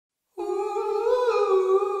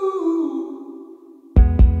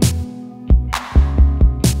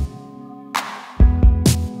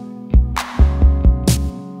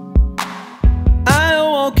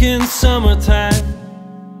American summertime,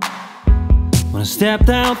 when I stepped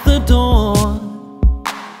out the door,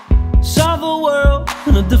 saw the world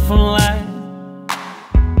in a different light,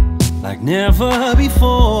 like never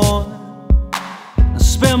before. I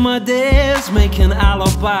spent my days making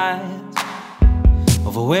alibis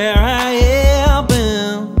over where I have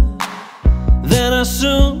been. Then I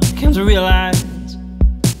soon came to realize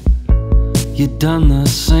you'd done the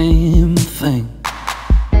same thing.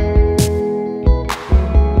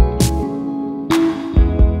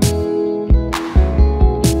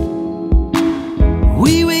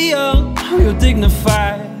 We were young, we were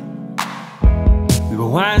dignified, we were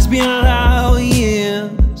wise beyond our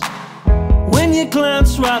years. When you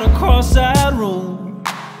glanced right across that room,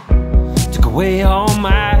 took away all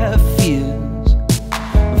my fears.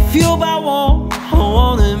 Fueled by what I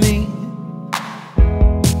wanted me,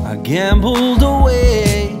 I gambled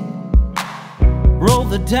away, rolled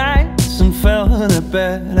the dice and fell to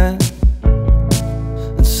bed.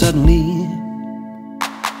 And suddenly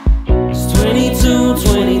it's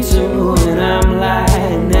 22, and I'm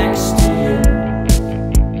lying next to you.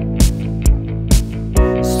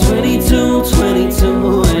 It's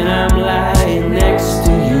 22, and I'm lying next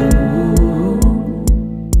to you.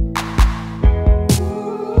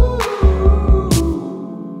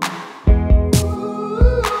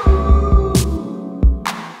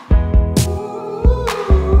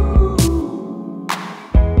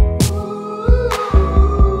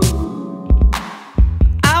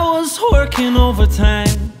 Working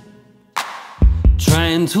overtime,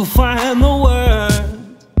 trying to find the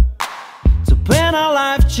words to pen our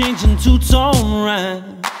life-changing two-tone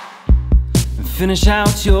rhyme and finish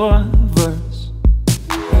out your verse.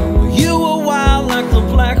 You were wild like the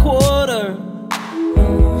Blackwater,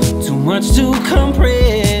 too much to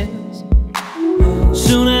compress.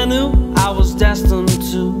 Soon I knew I was destined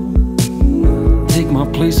to take my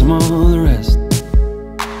place among the rest.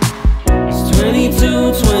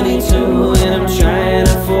 22, and I'm trying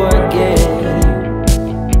to forget you.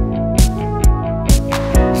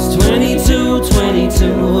 It's 22,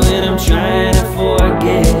 and I'm trying to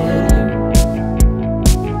forget you.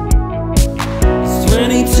 It's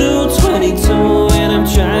 22, and I'm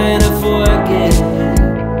trying to forget you.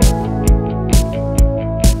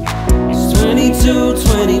 It's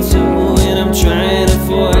 22, and I'm trying to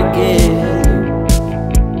forget you.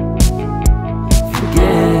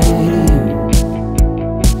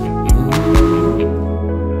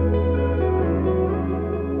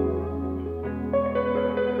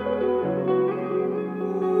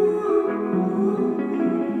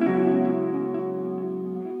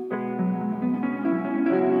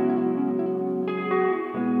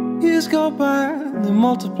 Years go by, they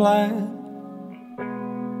multiply,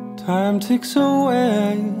 time ticks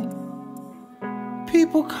away.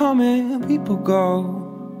 People come and people go,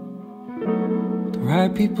 the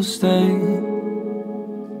right people stay.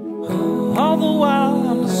 All the while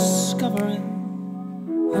I'm discovering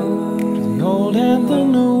the old and the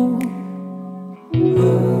new,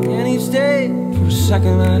 and each day for a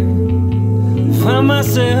second I find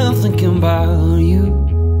myself thinking about you.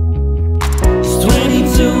 It's 22,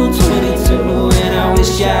 and I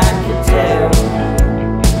wish I could tell.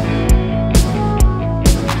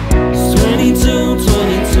 It's 22,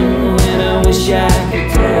 and I wish I could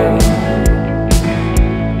tell.